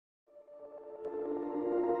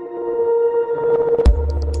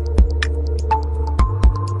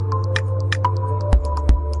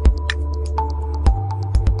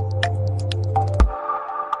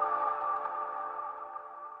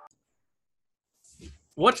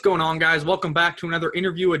What's going on, guys? Welcome back to another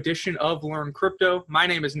interview edition of Learn Crypto. My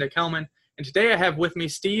name is Nick Hellman, and today I have with me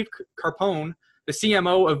Steve Carpone, the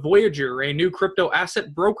CMO of Voyager, a new crypto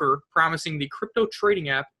asset broker promising the crypto trading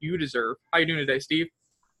app you deserve. How are you doing today, Steve?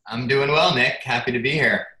 I'm doing well, Nick. Happy to be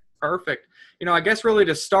here. Perfect. I guess really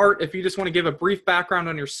to start, if you just want to give a brief background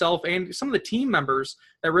on yourself and some of the team members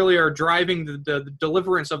that really are driving the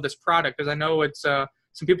deliverance of this product, because I know it's some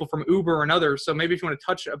people from Uber and others. So maybe if you want to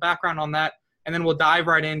touch a background on that, and then we'll dive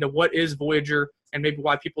right into what is Voyager and maybe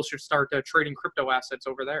why people should start trading crypto assets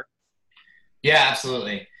over there. Yeah,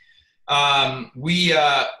 absolutely. We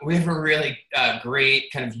have a really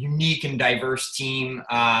great, kind of unique and diverse team.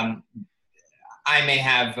 I may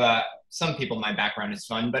have some people, my background is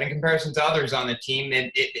fun, but in comparison to others on the team,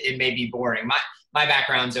 it may be boring. My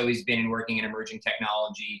background's always been in working in emerging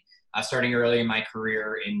technology, starting early in my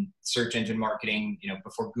career in search engine marketing,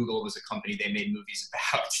 before Google was a company they made movies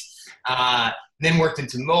about. Then worked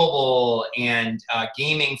into mobile and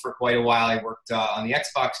gaming for quite a while. I worked on the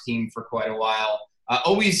Xbox team for quite a while.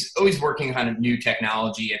 Always working on new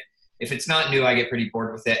technology. If it's not new, I get pretty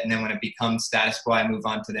bored with it. And then when it becomes status quo, I move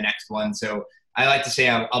on to the next one. So I like to say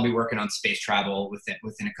I'll be working on space travel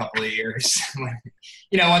within a couple of years.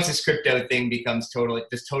 Once this crypto thing becomes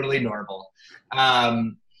totally normal.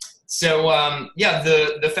 The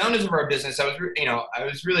founders of our business, I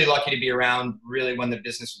was really lucky to be around really when the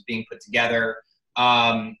business was being put together.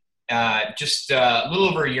 Just a little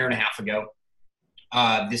over a year and a half ago.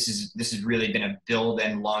 This has really been a build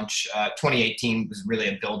and launch. 2018 was really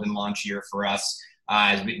a build and launch year for us,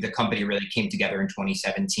 as the company really came together in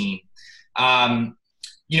 2017.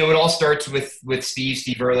 It all starts with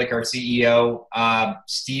Steve Ehrlich, our CEO.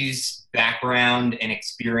 Steve's background and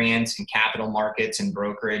experience in capital markets and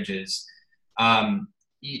brokerage is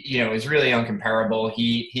really uncomparable.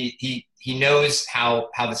 He knows how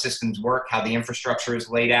the systems work, how the infrastructure is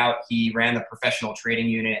laid out. He ran the professional trading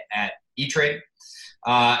unit at E-Trade.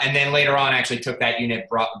 And then later on actually took that unit,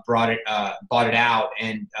 bought it out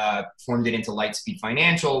and formed it into Lightspeed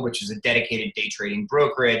Financial, which is a dedicated day trading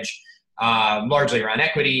brokerage, largely around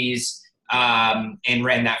equities, and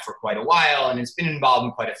ran that for quite a while. And it's been involved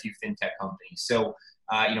in quite a few fintech companies. So,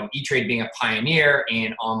 E-Trade being a pioneer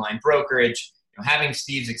in online brokerage, having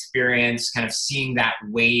Steve's experience, kind of seeing that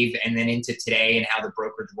wave and then into today and how the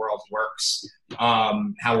brokerage world works,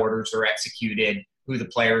 how orders are executed, who the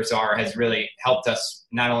players are, has really helped us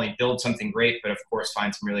not only build something great, but of course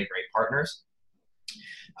find some really great partners.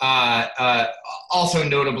 Also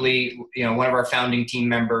notably, one of our founding team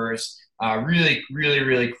members,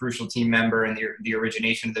 really crucial team member in the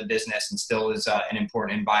origination of the business and still is an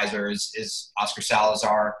important advisor is Oscar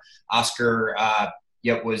Salazar. Oscar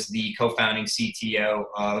was the co-founding CTO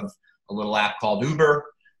of a little app called Uber.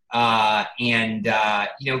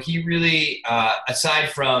 He really, aside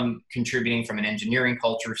from contributing from an engineering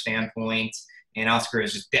culture standpoint, and Oscar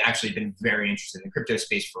has just actually been very interested in the crypto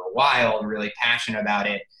space for a while and really passionate about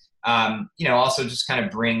it, also just kind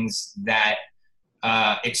of brings that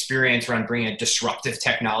experience around bringing a disruptive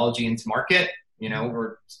technology into market,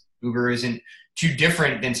 where Uber isn't too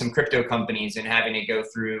different than some crypto companies and having to go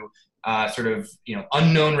through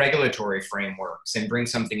unknown regulatory frameworks and bring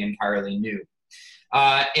something entirely new.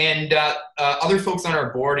 Other folks on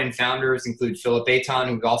our board and founders include Philip Aton,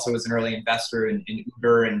 who also was an early investor in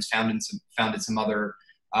Uber and founded some other,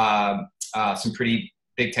 some pretty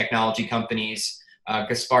big technology companies.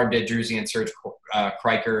 Gaspard Bedruzzi and Serge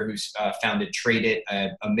Kreiker, who's founded Trade It,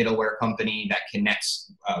 a middleware company that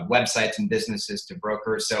connects websites and businesses to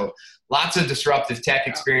brokers. So lots of disruptive tech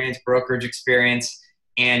experience, brokerage experience,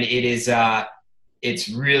 and it's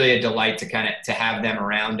really a delight to have them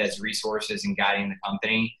around as resources and guiding the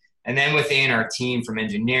company. And then within our team from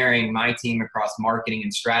engineering, my team across marketing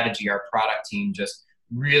and strategy, our product team, just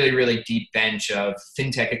really deep bench of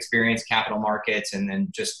fintech experience, capital markets, and then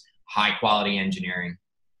just high quality engineering.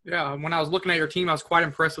 Yeah, when I was looking at your team, I was quite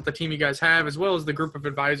impressed with the team you guys have, as well as the group of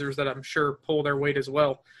advisors that I'm sure pull their weight as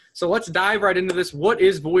well. So let's dive right into this. What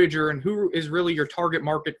is Voyager, and who is really your target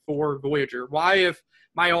market for Voyager? Why, if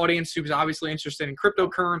my audience, who's obviously interested in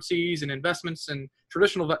cryptocurrencies and investments and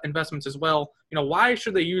traditional investments as well, why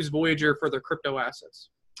should they use Voyager for their crypto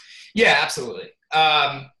assets? Yeah, absolutely.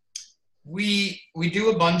 We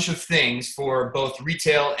do a bunch of things for both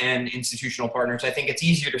retail and institutional partners. I think it's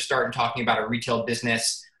easier to start in talking about a retail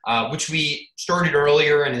business, which we started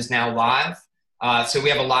earlier and is now live. So we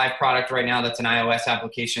have a live product right now that's an iOS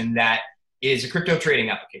application that is a crypto trading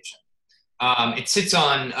application. It sits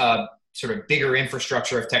on a sort of bigger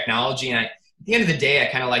infrastructure of technology. And at the end of the day,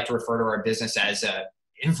 I kind of like to refer to our business as an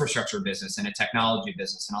infrastructure business and a technology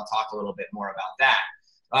business. And I'll talk a little bit more about that.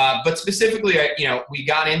 But specifically, we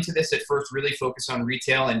got into this at first really focused on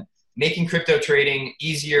retail and making crypto trading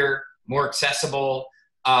easier, more accessible,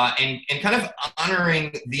 and kind of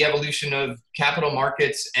honoring the evolution of capital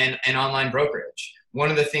markets and online brokerage. One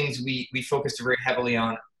of the things we focused very heavily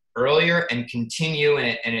on earlier and continue,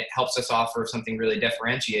 and it helps us offer something really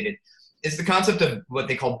differentiated, is the concept of what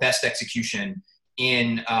they call best execution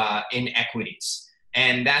in equities.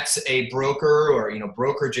 And that's a broker or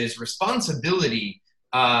brokerage's responsibility,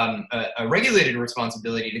 a regulated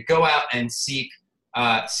responsibility to go out and seek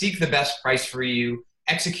the best price for you,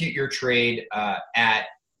 execute your trade at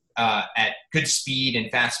good speed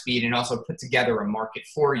and fast speed, and also put together a market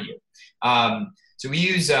for you. So we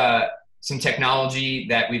use some technology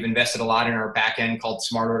that we've invested a lot in our back end called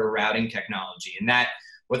smart order routing technology. And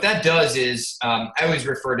what that does is, I always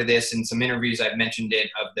refer to this in some interviews, I've mentioned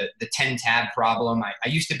it, of the 10 tab problem. I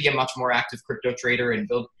used to be a much more active crypto trader, and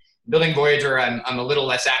building Voyager, I'm a little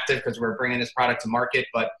less active because we're bringing this product to market.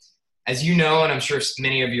 But as you know, and I'm sure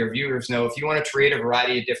many of your viewers know, if you want to trade a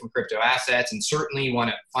variety of different crypto assets, and certainly you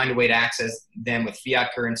want to find a way to access them with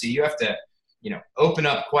fiat currency, you have to, open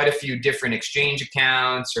up quite a few different exchange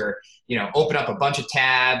accounts, or, open up a bunch of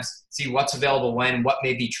tabs, see what's available when, what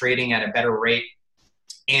may be trading at a better rate.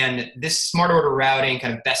 And this smart order routing,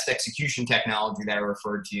 kind of best execution technology that I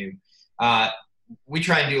referred to, we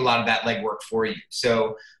try and do a lot of that legwork for you.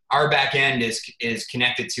 So our back end is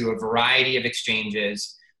connected to a variety of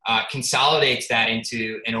exchanges, consolidates that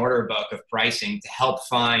into an order book of pricing to help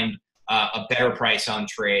find a better price on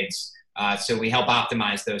trades. So we help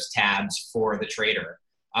optimize those tabs for the trader,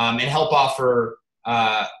 and help offer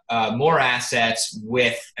more assets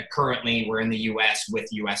with, currently we're in the US with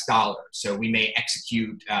US dollars. So we may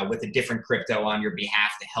execute with a different crypto on your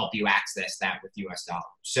behalf to help you access that with US dollars.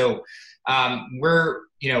 So we're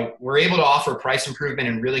able to offer price improvement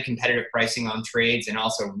and really competitive pricing on trades, and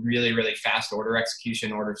also really, really fast order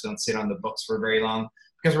execution. Orders don't sit on the books for very long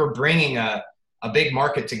because we're bringing a big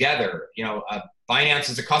market together. Binance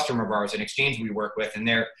is a customer of ours, an exchange we work with, and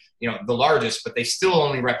they're the largest, but they still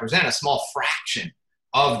only represent a small fraction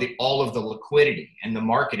of all of the liquidity and the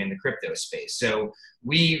market in the crypto space. So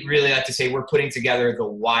we really like to say we're putting together the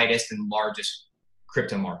widest and largest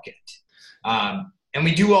crypto market. And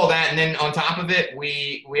we do all that, and then on top of it,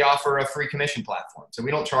 we offer a free commission platform. So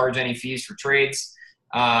we don't charge any fees for trades.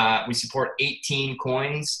 We support 18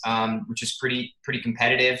 coins, which is pretty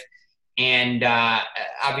competitive, and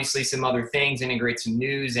obviously some other things. Integrate some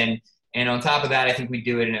news, and on top of that, I think we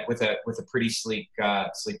do it with a pretty sleek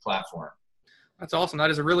platform. That's awesome. That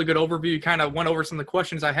is a really good overview. You kind of went over some of the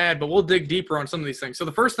questions I had, but we'll dig deeper on some of these things. So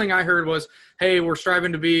the first thing I heard was, hey, we're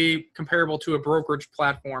striving to be comparable to a brokerage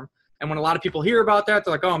platform. And when a lot of people hear about that,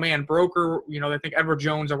 they're like, oh, man, broker, they think Edward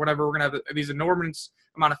Jones or whatever, we're going to have these enormous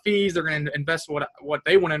amount of fees. They're going to invest what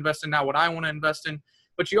they want to invest in, not what I want to invest in.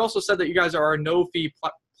 But you also said that you guys are a no-fee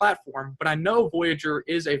platform. But I know Voyager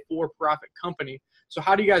is a for-profit company. So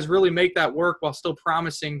how do you guys really make that work while still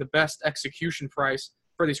promising the best execution price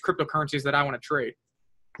for these cryptocurrencies that I want to trade?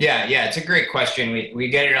 Yeah, it's a great question. We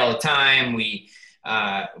get it all the time. We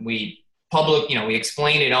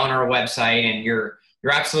explain it on our website, and you're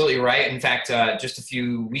absolutely right. In fact, just a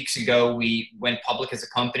few weeks ago, we went public as a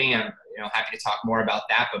company. I'm happy to talk more about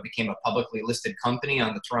that, but became a publicly listed company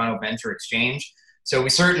on the Toronto Venture Exchange. So we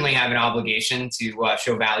certainly have an obligation to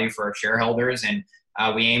show value for our shareholders, and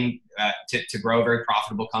we aim to grow a very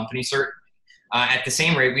profitable company, certainly. At the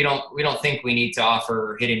same rate, we don't think we need to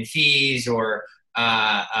offer hidden fees or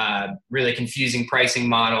really confusing pricing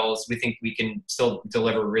models. We think we can still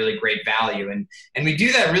deliver really great value, and we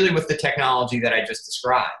do that really with the technology that I just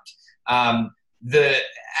described.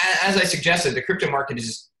 As I suggested, the crypto market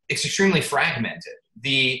is extremely fragmented.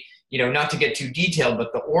 Not to get too detailed,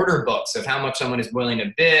 but the order books of how much someone is willing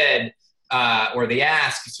to bid or the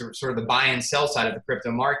ask, sort of the buy and sell side of the crypto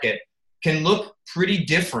market, can look pretty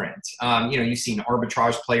different. You've seen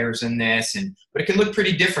arbitrage players in this, but it can look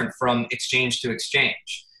pretty different from exchange to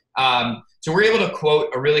exchange. So we're able to quote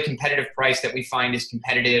a really competitive price that we find is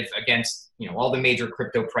competitive against all the major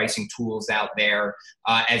crypto pricing tools out there,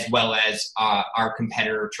 as well as our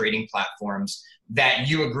competitor trading platforms that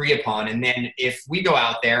you agree upon. And then if we go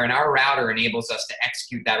out there and our router enables us to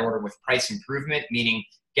execute that order with price improvement, meaning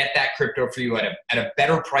get that crypto for you at a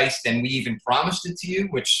better price than we even promised it to you,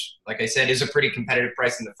 which, like I said, is a pretty competitive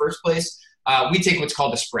price in the first place, we take what's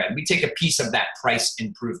called a spread. We take a piece of that price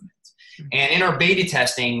improvement. And in our beta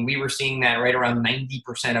testing, we were seeing that right around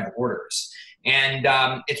 90% of orders. And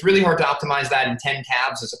it's really hard to optimize that in 10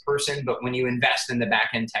 tabs as a person, but when you invest in the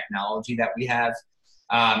back-end technology that we have,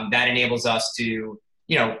 that enables us to,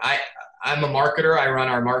 I'm a marketer. I run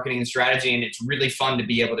our marketing and strategy, and it's really fun to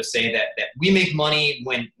be able to say that we make money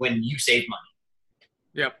when you save money.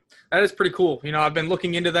 Yep, that is pretty cool. I've been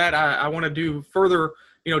looking into that. I want to do further,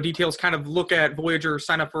 details, kind of look at Voyager,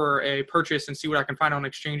 sign up for a purchase and see what I can find on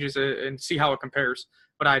exchanges and see how it compares.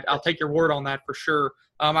 But I'll take your word on that for sure.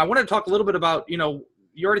 I wanted to talk a little bit about,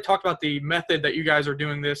 you already talked about the method that you guys are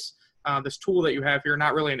doing this tool that you have here,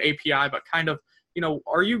 not really an API, but kind of,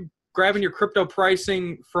 are you grabbing your crypto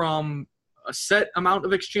pricing from a set amount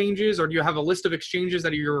of exchanges, or do you have a list of exchanges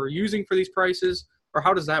that you're using for these prices, or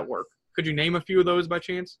how does that work? Could you name a few of those by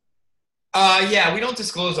chance? Yeah, we don't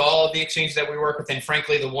disclose all of the exchanges that we work with, and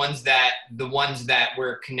frankly, the ones that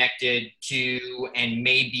we're connected to and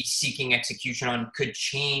may be seeking execution on could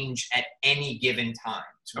change at any given time.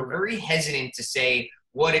 So we're very hesitant to say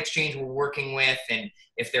what exchange we're working with and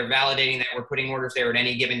if they're validating that we're putting orders there at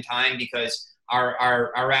any given time, because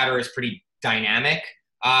our router is pretty dynamic.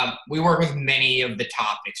 We work with many of the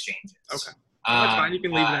top exchanges. Okay, that's fine. You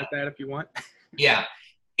can leave it at that if you want. Yeah,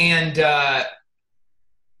 and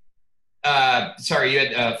sorry, you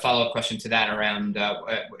had a follow-up question to that around,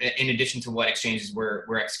 in addition to what exchanges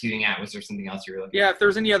we're executing at, was there something else you were looking at? Yeah, if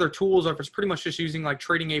there's any other tools, or if it's pretty much just using like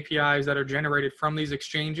trading APIs that are generated from these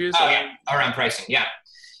exchanges. Oh, yeah, around pricing, yeah.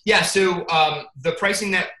 Yeah, so the pricing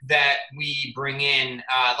that we bring in,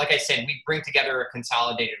 like I said, we bring together a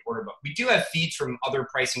consolidated order book. We do have feeds from other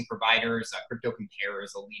pricing providers. Crypto Compare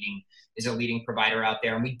is a leading provider out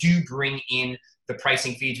there, and we do bring in the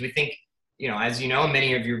pricing feeds. We think, as you know,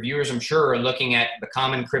 many of your viewers, I'm sure, are looking at the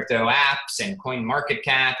common crypto apps and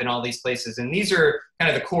CoinMarketCap and all these places. And these are kind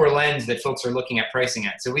of the core lens that folks are looking at pricing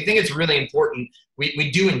at. So we think it's really important. We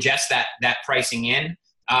do ingest that pricing in.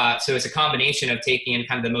 So it's a combination of taking in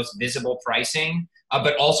kind of the most visible pricing,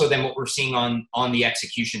 but also then what we're seeing on the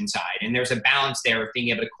execution side. And there's a balance there of being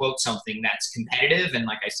able to quote something that's competitive. And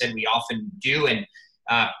like I said, we often do. And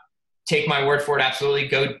take my word for it, absolutely,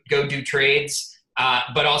 go do trades.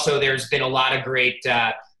 But also there's been a lot of great,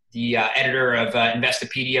 the editor of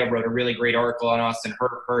Investopedia wrote a really great article on us and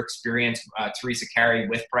her experience, Teresa Carey,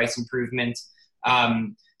 with price improvement.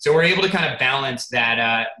 So we're able to kind of balance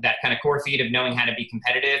that kind of core feed of knowing how to be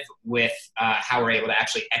competitive with how we're able to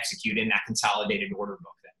actually execute in that consolidated order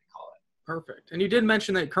book that we call it. Perfect. And you did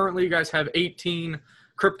mention that currently you guys have 18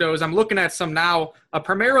 cryptos. I'm looking at some now.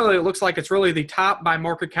 Primarily, it looks like it's really the top by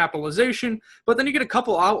market capitalization, but then you get a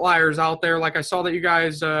couple outliers out there. Like I saw that you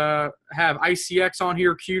guys have ICX on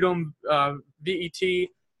here, Qtum, VET,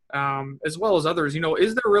 as well as others.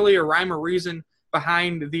 Is there really a rhyme or reason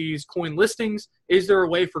behind these coin listings? Is there a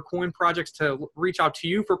way for coin projects to reach out to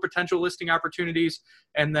you for potential listing opportunities?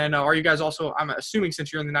 And then are you guys also, I'm assuming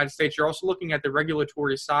since you're in the United States, you're also looking at the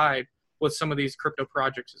regulatory side with some of these crypto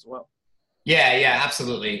projects as well? Yeah,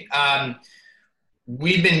 absolutely.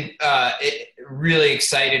 We've been really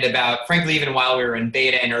excited about, frankly, even while we were in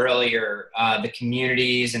beta and earlier, the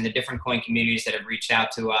communities and the different coin communities that have reached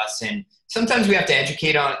out to us. And sometimes we have to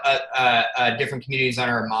educate on different communities on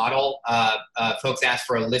our model. Folks ask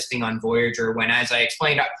for a listing on Voyager when, as I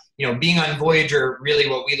explained, being on Voyager, really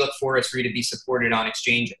what we look for is for you to be supported on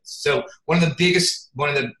exchanges. So one of the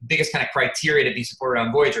biggest kind of criteria to be supported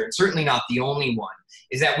on Voyager, and certainly not the only one,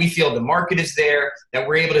 is that we feel the market is there, that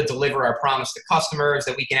we're able to deliver our promise to customers,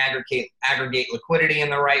 that we can aggregate liquidity in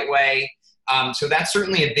the right way. So that's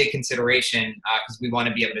certainly a big consideration because we want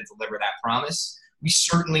to be able to deliver that promise. We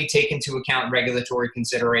certainly take into account regulatory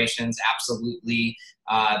considerations. Absolutely.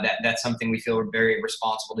 That's something we feel we're very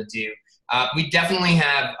responsible to do. We definitely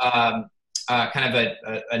have kind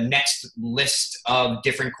of a next list of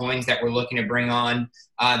different coins that we're looking to bring on.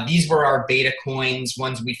 These were our beta coins,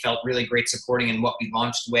 ones we felt really great supporting and what we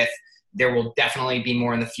launched with. There will definitely be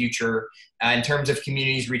more in the future. In terms of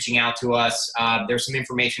communities reaching out to us, there's some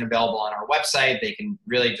information available on our website. They can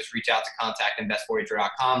really just reach out to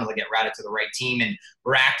contact@investvoyager.com and they'll get routed to the right team. And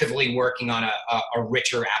we're actively working on a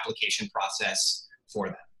richer application process for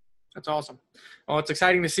them. That's awesome. Well, it's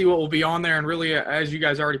exciting to see what will be on there. And really, as you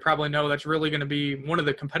guys already probably know, that's really going to be one of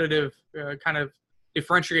the competitive kind of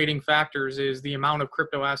differentiating factors is the amount of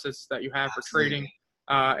crypto assets that you have for trading.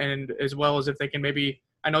 And as well as if they can maybe,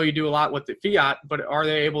 I know you do a lot with the fiat, but are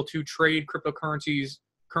they able to trade cryptocurrencies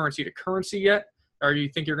currency to currency yet? Or you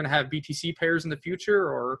think you're going to have BTC pairs in the future,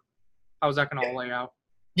 or how's that going to all lay out?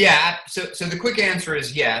 Yeah, so the quick answer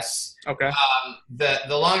is yes. Okay. The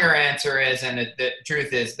longer answer is, and the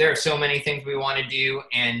truth is, there are so many things we want to do,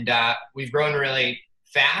 and we've grown really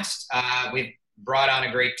fast. We've brought on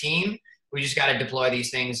a great team. We just got to deploy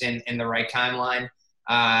these things in the right timeline.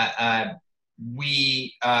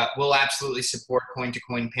 We will absolutely support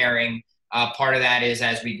coin-to-coin pairing. Part of that is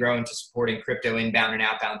as we grow into supporting crypto inbound and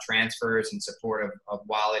outbound transfers and support of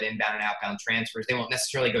wallet inbound and outbound transfers. They won't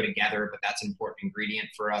necessarily go together, but that's an important ingredient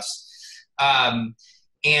for us.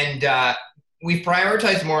 We've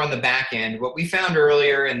prioritized more on the back end. What we found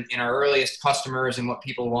earlier in our earliest customers and what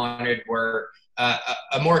people wanted were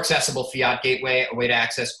a more accessible fiat gateway, a way to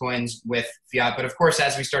access coins with fiat. But of course,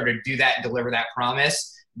 as we started to do that and deliver that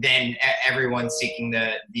promise, then everyone's seeking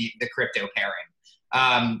the crypto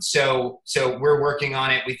pairing. So we're working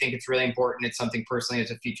on it. We think it's really important. It's something personally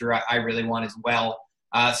as a feature I really want as well.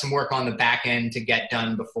 Some work on the back end to get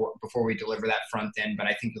done before we deliver that front end, but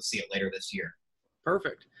I think you'll see it later this year.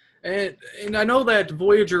 Perfect. And I know that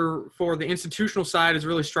Voyager for the institutional side is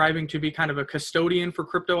really striving to be kind of a custodian for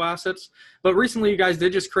crypto assets. But recently you guys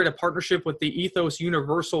did just create a partnership with the Ethos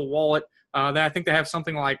Universal Wallet that I think they have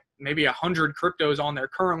something like maybe 100 cryptos on there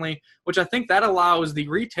currently, which I think that allows the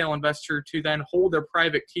retail investor to then hold their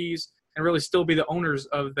private keys and really still be the owners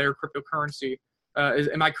of their cryptocurrency.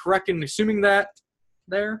 Am I correct in assuming that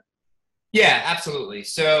there? Yeah, absolutely.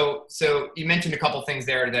 So you mentioned a couple things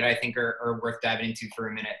there that I think are worth diving into for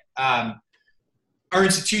a minute. Our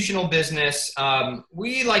institutional business,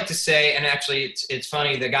 we like to say, and actually it's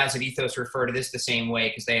funny, the guys at Ethos refer to this the same way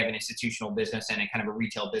because they have an institutional business and a kind of a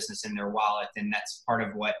retail business in their wallet, and that's part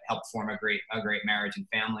of what helped form a great marriage and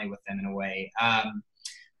family with them in a way.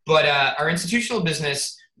 But our institutional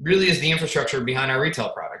business really is the infrastructure behind our retail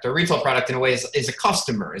product. Our retail product, in a way, is a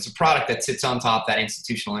customer, is a product that sits on top of that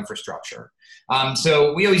institutional infrastructure.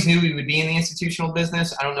 So we always knew we would be in the institutional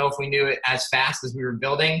business. I don't know if we knew it as fast as we were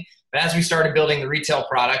building, but as we started building the retail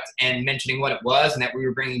product and mentioning what it was and that we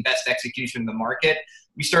were bringing best execution to the market,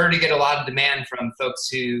 we started to get a lot of demand from folks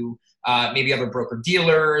who maybe other broker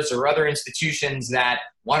dealers or other institutions that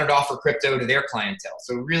wanted to offer crypto to their clientele.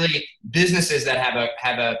 So really businesses that have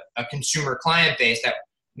a consumer client base that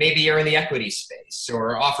maybe are in the equity space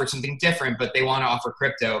or offer something different, but they want to offer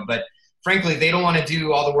crypto. But frankly, they don't want to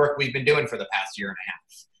do all the work we've been doing for the past year and a half.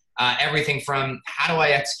 Everything from how do I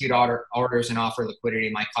execute orders and offer liquidity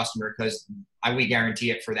to my customer because we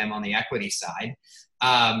guarantee it for them on the equity side.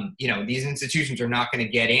 These institutions are not going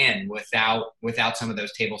to get in without some of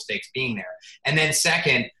those table stakes being there. And then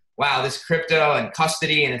second, wow, this crypto and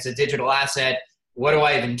custody and it's a digital asset. What do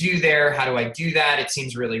I even do there? How do I do that? It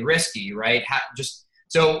seems really risky, right?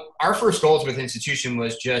 So our first goals with institution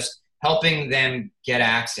was just helping them get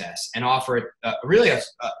access and offer really a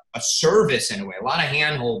service in a way, a lot of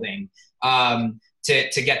hand-holding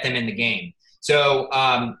to get them in the game. So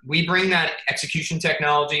we bring that execution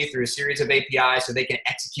technology through a series of APIs so they can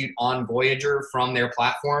execute on Voyager from their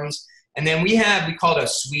platforms. And then we call it a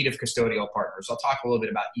suite of custodial partners. I'll talk a little bit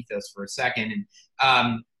about Ethos for a second.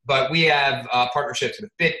 But we have partnerships with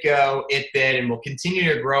BitGo, ItBit, and we'll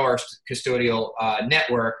continue to grow our custodial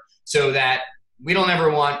network so that we don't ever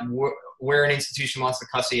want where an institution wants to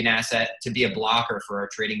custody an asset to be a blocker for our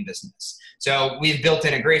trading business. So we've built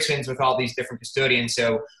integrations with all these different custodians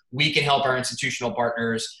so we can help our institutional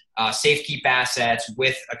partners safe keep assets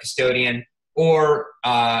with a custodian, or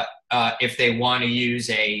if they want to use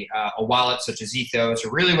a wallet such as Ethos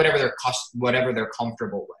or really whatever they're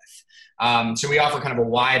comfortable with. So we offer kind of a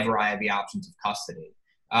wide variety of options of custody.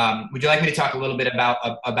 Would you like me to talk a little bit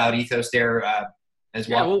about Ethos there as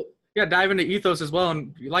well? Yeah, dive into Ethos as well.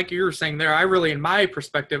 And like you were saying there, in my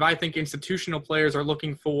perspective, I think institutional players are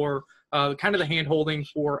looking for kind of the hand-holding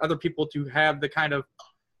for other people to have the kind of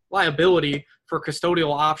liability for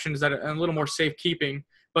custodial options that are a little more safekeeping.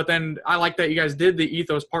 But then I like that you guys did the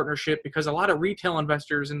Ethos partnership because a lot of retail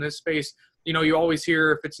investors in this space, you always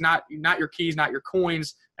hear if it's not your keys, not your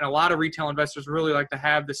coins. And a lot of retail investors really like to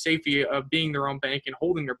have the safety of being their own bank and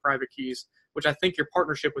holding their private keys, which I think your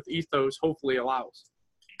partnership with Ethos hopefully allows.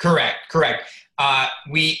 Correct.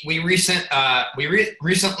 We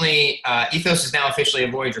recently Ethos is now officially a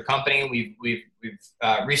Voyager company. We've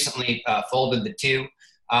recently folded the two.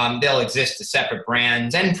 They'll exist as separate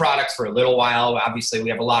brands and products for a little while. Obviously, we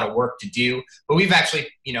have a lot of work to do, but we've actually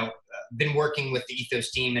been working with the Ethos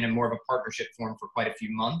team in a more of a partnership form for quite a few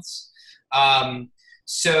months.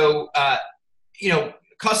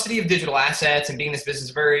 Custody of digital assets and being in this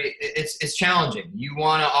business it's challenging. You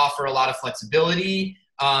want to offer a lot of flexibility.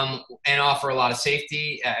 And offer a lot of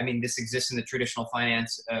safety. I mean, this exists in the traditional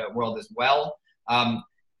finance world as well.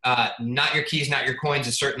 Not your keys, not your coins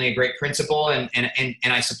is certainly a great principle, and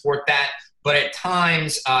I support that. But at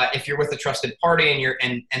times, if you're with a trusted party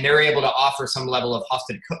and they're able to offer some level of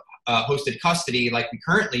hosted custody, like we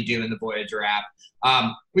currently do in the Voyager app,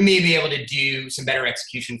 we may be able to do some better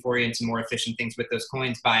execution for you and some more efficient things with those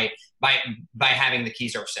coins by having the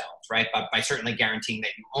keys ourselves, right? By certainly guaranteeing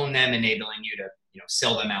that you own them, enabling you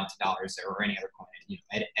sell them out to dollars or any other coin,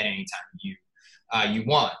 at any time you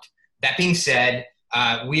want. That being said,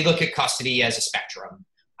 we look at custody as a spectrum.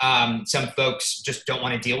 Some folks just don't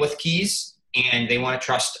want to deal with keys, and they want to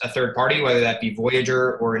trust a third party, whether that be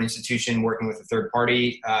Voyager or an institution working with a third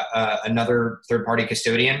party, another third party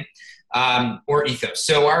custodian, or Ethos.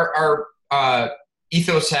 So our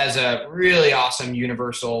Ethos has a really awesome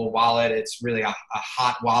universal wallet. It's really a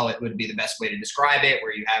hot wallet would be the best way to describe it,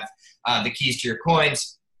 where you have the keys to your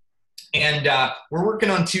coins. And we're working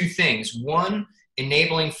on two things. One,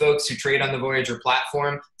 enabling folks who trade on the Voyager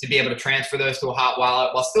platform to be able to transfer those to a hot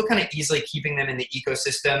wallet while still kind of easily keeping them in the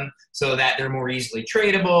ecosystem so that they're more easily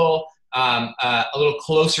tradable, a little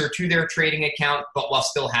closer to their trading account, but while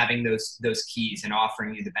still having those keys and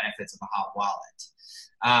offering you the benefits of a hot wallet.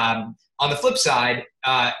 On the flip side,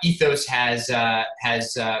 Ethos has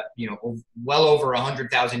well over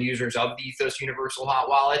 100,000 users of the Ethos Universal Hot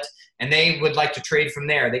Wallet, and they would like to trade from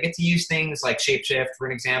there. They get to use things like Shapeshift, for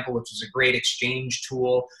an example, which is a great exchange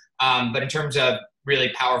tool. But in terms of really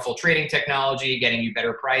powerful trading technology, getting you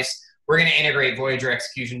better price, we're going to integrate Voyager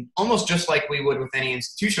execution almost just like we would with any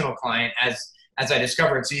institutional client, as I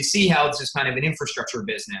discovered. So you see how it's just kind of an infrastructure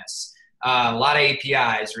business. A lot of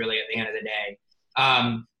APIs, really, at the end of the day.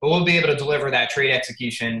 But we'll be able to deliver that trade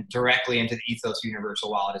execution directly into the Ethos Universal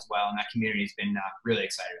Wallet as well, and that community has been really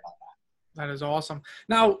excited about that. That is awesome.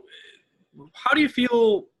 Now, why do you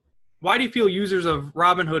feel users of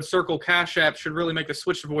Robinhood, Circle, Cash App should really make the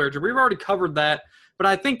switch to Voyager? We've already covered that, but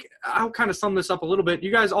I think I'll kind of sum this up a little bit.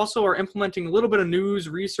 You guys also are implementing a little bit of news,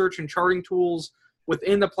 research, and charting tools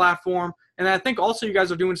within the platform, and I think also you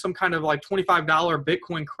guys are doing some kind of like $25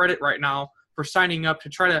 Bitcoin credit right now for signing up to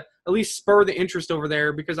try to at least spur the interest over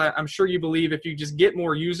there, because I'm sure you believe if you just get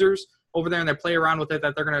more users over there and they play around with it,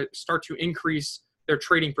 that they're going to start to increase their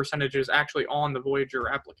trading percentages actually on the Voyager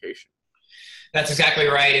application. That's exactly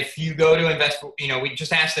right. If you go to invest, we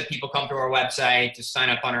just ask that people come to our website to sign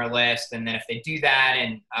up on our list. And then if they do that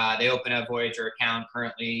and they open a Voyager account,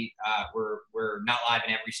 currently we're not live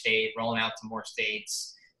in every state, rolling out to more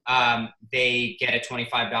states. They get a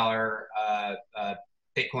 $25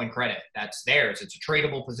 Bitcoin credit. That's theirs. It's a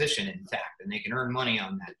tradable position, in fact, and they can earn money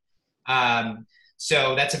on that.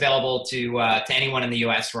 So that's available to anyone in the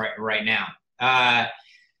U.S. right now.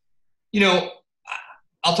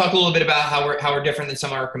 I'll talk a little bit about how we're different than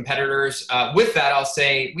some of our competitors. With that, I'll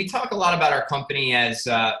say we talk a lot about our company as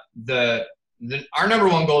our number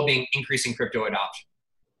one goal being increasing crypto adoption.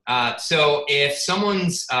 So if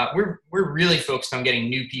someone's, we're really focused on getting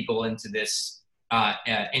new people into this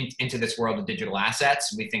into this world of digital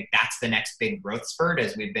assets. We think that's the next big growth spurt,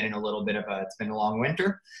 as we've been in a little bit of it's been a long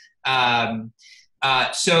winter.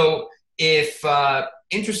 So if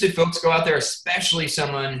interested folks go out there, especially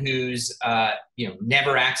someone who's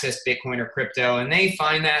never accessed Bitcoin or crypto, and they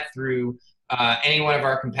find that through any one of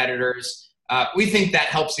our competitors, we think that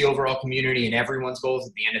helps the overall community and everyone's goals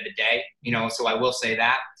at the end of the day. So I will say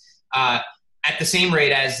that. At the same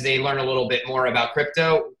rate as they learn a little bit more about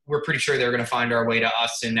crypto, we're pretty sure they're going to find our way to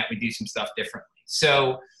us, and that we do some stuff differently.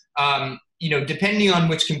 So, depending on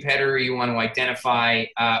which competitor you want to identify,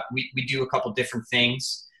 we do a couple different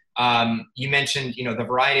things. You mentioned, the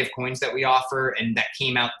variety of coins that we offer and that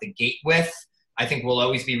came out the gate with. I think we'll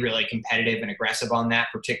always be really competitive and aggressive on that,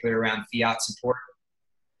 particularly around fiat support.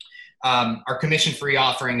 Our commission-free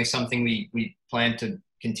offering is something we plan to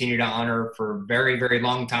continue to honor for a very, very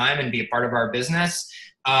long time and be a part of our business.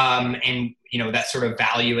 And that sort of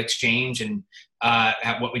value exchange and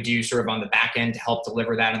what we do sort of on the back end to help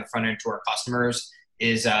deliver that on the front end to our customers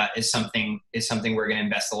is something we're going to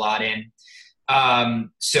invest a lot in.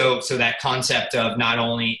 So that concept of not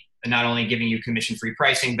only giving you commission-free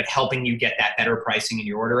pricing, but helping you get that better pricing in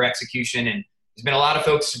your order execution. And there's been a lot of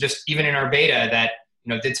folks just even in our beta that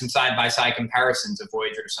did some side-by-side comparisons of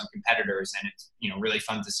Voyager to some competitors, and it's really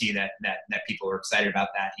fun to see that people are excited about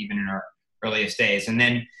that even in our earliest days. And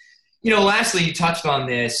then lastly, you touched on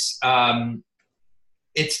this.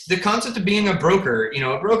 It's the concept of being a broker.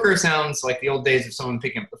 A broker sounds like the old days of someone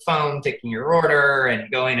picking up the phone, taking your order,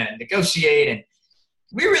 and going to negotiate. And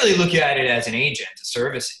we really look at it as an agent, a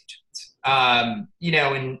service agent.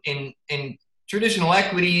 In traditional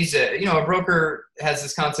equities, a broker has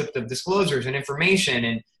this concept of disclosures and information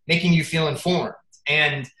and making you feel informed.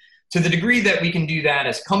 And to the degree that we can do that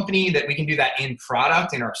as a company, that we can do that in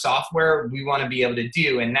product, in our software, we want to be able to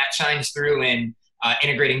do. And that shines through in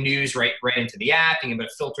integrating news right into the app, being able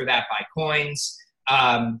to filter that by coins.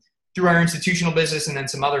 Through our institutional business and then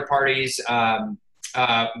some other parties,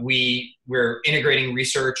 we're integrating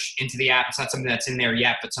research into the app. It's not something that's in there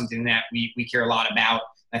yet, but something that we care a lot about.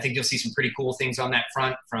 I think you'll see some pretty cool things on that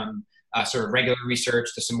front, from sort of regular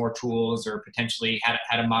research to some more tools, or potentially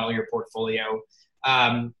how to model your portfolio.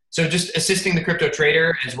 So just assisting the crypto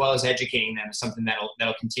trader as well as educating them is something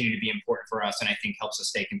that'll continue to be important for us, and I think helps us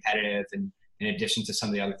stay competitive, and in addition to some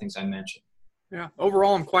of the other things I mentioned. Yeah,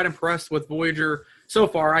 overall, I'm quite impressed with Voyager so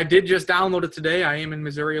far. I did just download it today. I am in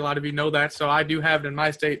Missouri. A lot of you know that, so I do have it in my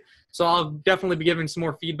state. So I'll definitely be giving some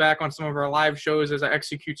more feedback on some of our live shows as I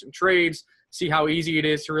execute some trades, see how easy it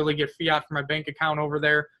is to really get fiat from my bank account over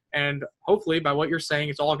there. And hopefully, by what you're saying,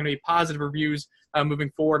 it's all going to be positive reviews moving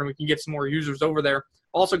forward, and we can get some more users over there.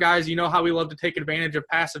 Also, guys, you know how we love to take advantage of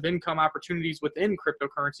passive income opportunities within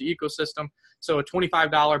cryptocurrency ecosystem. So a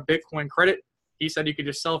 $25 Bitcoin credit. He said you could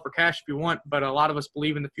just sell it for cash if you want, but a lot of us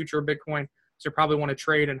believe in the future of Bitcoin, so you probably want to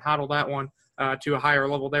trade and hodl that one to a higher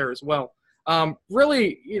level there as well.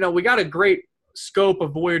 Really, we got a great scope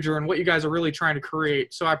of Voyager and what you guys are really trying to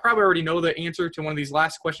create. So I probably already know the answer to one of these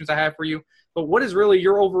last questions I have for you, but what is really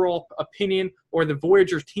your overall opinion, or the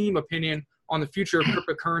Voyager team opinion, on the future of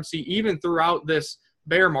cryptocurrency, even throughout this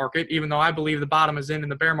bear market, even though I believe the bottom is in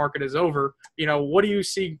and the bear market is over? What do you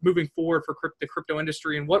see moving forward for the crypto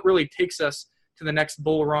industry, and what really takes us to the next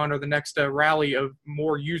bull run or the next rally of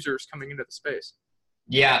more users coming into the space?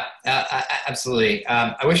 Yeah, absolutely.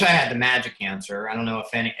 I wish I had the magic answer. I don't know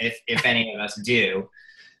if any of us do.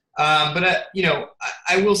 But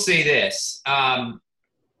I will say this.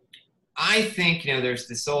 I think, there's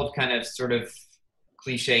this old kind of sort of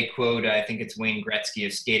cliche quote. I think it's Wayne Gretzky,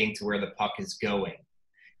 of skating to where the puck is going.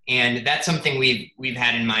 And that's something we've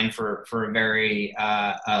had in mind for a very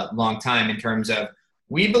long time, in terms of,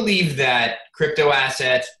 we believe that crypto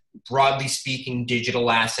assets, broadly speaking,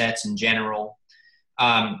 digital assets in general,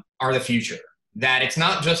 are the future. That it's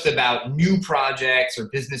not just about new projects or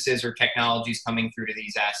businesses or technologies coming through to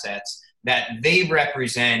these assets, that they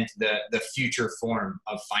represent the future form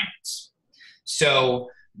of finance. So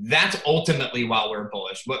that's ultimately why we're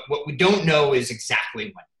bullish. What we don't know is exactly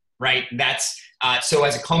when, right? So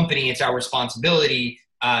as a company, it's our responsibility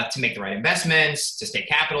to make the right investments, to stay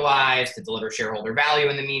capitalized, to deliver shareholder value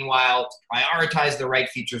in the meanwhile, to prioritize the right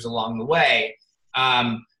features along the way.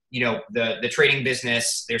 The trading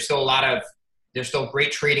business, there's still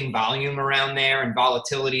great trading volume around there and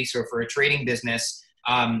volatility. So for a trading business,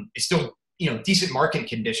 it's still, decent market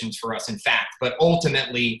conditions for us, in fact. But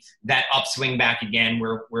ultimately, that upswing back again,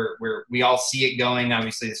 where we all see it going.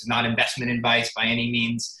 Obviously, this is not investment advice by any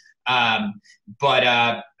means.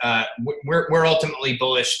 But we're ultimately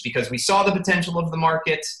bullish because we saw the potential of the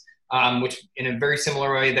market, which in a very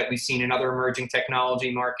similar way that we've seen in other emerging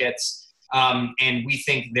technology markets. And we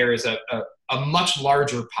think there is a much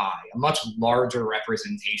larger pie, a much larger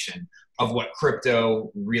representation of what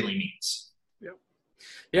crypto really means.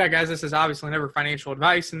 Yeah, guys, this is obviously never financial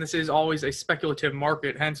advice, and this is always a speculative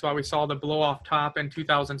market, hence why we saw the blow-off top in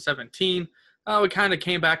 2017. We kind of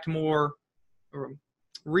came back to more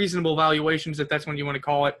reasonable valuations, if that's what you want to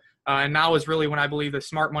call it. And now is really when I believe the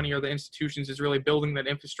smart money, or the institutions, is really building that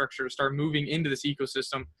infrastructure to start moving into this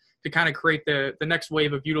ecosystem to kind of create the next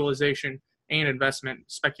wave of utilization and investment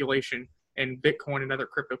speculation in Bitcoin and other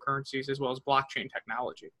cryptocurrencies, as well as blockchain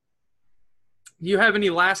technology. Do you have any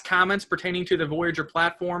last comments pertaining to the Voyager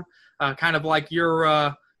platform? Kind of like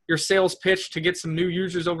your sales pitch to get some new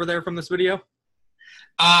users over there from this video?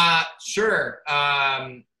 Sure.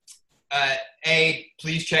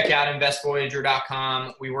 Please check out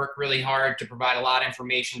investvoyager.com. We work really hard to provide a lot of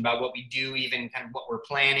information about what we do, even kind of what we're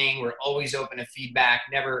planning. We're always open to feedback.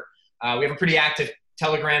 We have a pretty active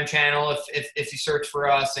Telegram channel if you search for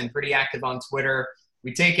us, and pretty active on Twitter.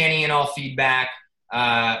 We take any and all feedback.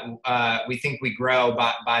 We think we grow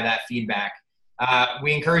by that feedback.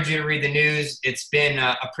 We encourage you to read the news. It's been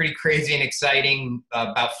a pretty crazy and exciting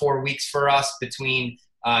about 4 weeks for us between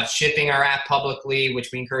shipping our app publicly, which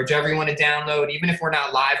we encourage everyone to download. Even if we're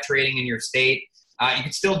not live trading in your state, you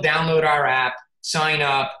can still download our app, sign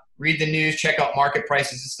up, read the news, check out market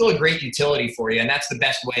prices. It's still a great utility for you, and that's the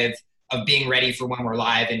best way of being ready for when we're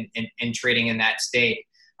live and trading in that state.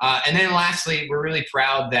 And then lastly, we're really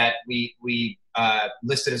proud that we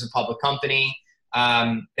listed as a public company.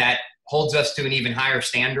 That holds us to an even higher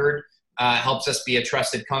standard, helps us be a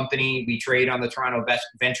trusted company. We trade on the Toronto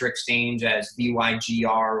Venture Exchange as VYGR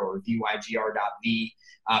or VYGR.V.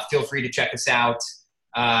 Feel free to check us out.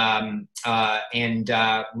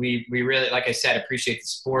 We really, like I said, appreciate the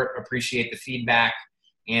support, appreciate the feedback.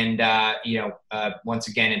 And, once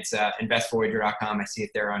again, it's investvoyager.com. I see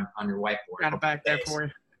it there on your whiteboard. Got it back there for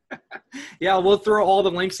you. Yeah, we'll throw all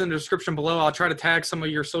the links in the description below. I'll try to tag some of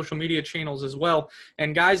your social media channels as well.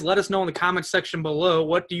 And guys, let us know in the comments section below,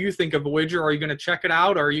 what do you think of Voyager? Are you going to check it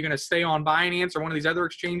out? Or are you going to stay on Binance or one of these other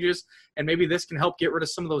exchanges? And maybe this can help get rid of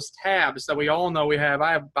some of those tabs that we all know we have.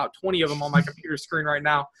 I have about 20 of them on my computer screen right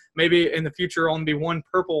now. Maybe in the future, only be one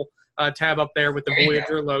purple tab up there with the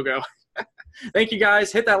Voyager logo. Thank you,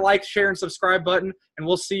 guys. Hit that like, share, and subscribe button, and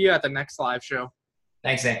we'll see you at the next live show.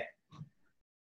 Thanks, Zane.